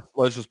say that.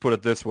 Let's just put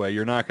it this way: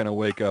 you're not going to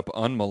wake up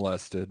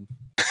unmolested.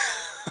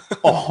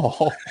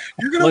 Oh,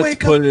 You're gonna Let's wake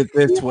put up it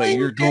this way: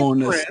 you're feeling going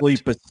to different.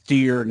 sleep a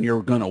steer, and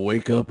you're going to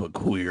wake up a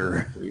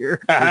queer. You're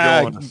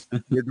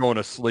going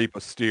to sleep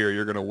a steer.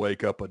 You're going to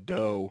wake up a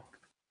doe.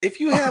 If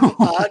you have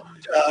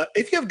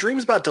if you have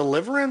dreams about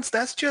deliverance,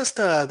 that's just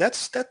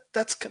that's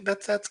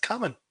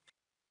common.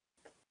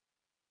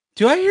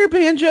 Do I hear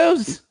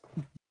banjos?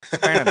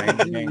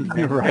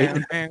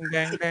 Right.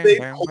 They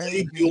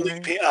play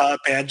dueling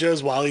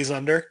banjos while he's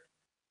under.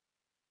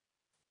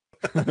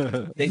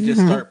 They just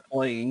start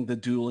playing the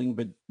dueling,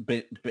 but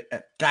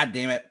God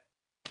damn it!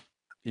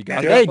 You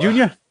got Hey,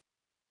 Junior.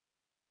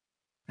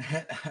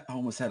 I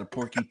almost had a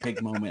Porky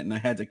Pig moment, and I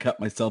had to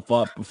cut myself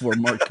off before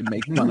Mark could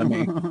make fun of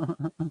me.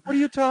 What are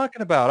you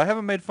talking about? I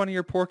haven't made fun of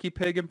your Porky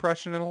Pig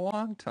impression in a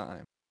long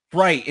time.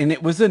 Right, and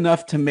it was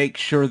enough to make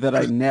sure that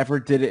I never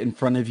did it in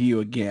front of you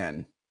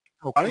again.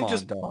 Oh, Why don't you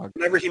just,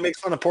 whenever he makes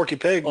fun of Porky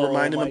Pig, Oh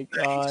remind him my of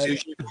that God. he's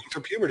usually going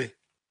through puberty.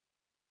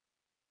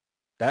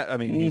 That, I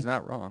mean, he's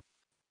not wrong.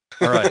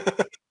 All right.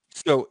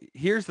 So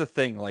here's the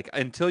thing, like,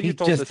 until you He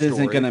told the just story,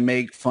 isn't gonna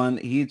make fun.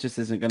 He just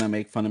isn't gonna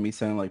make fun of me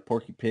sounding like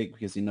Porky Pig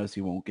because he knows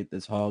he won't get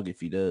this hog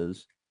if he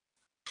does.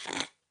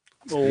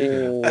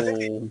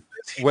 Oh.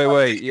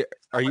 Wait.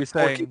 Are you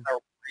Porky saying? a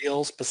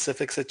real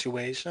specific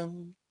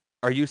situation?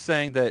 Are you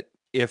saying that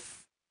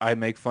if I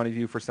make fun of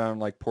you for sounding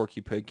like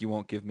Porky Pig, you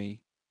won't give me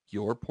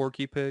your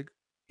Porky Pig?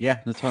 Yeah,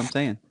 that's what I'm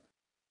saying.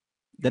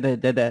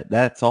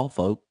 That's all,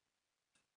 folks.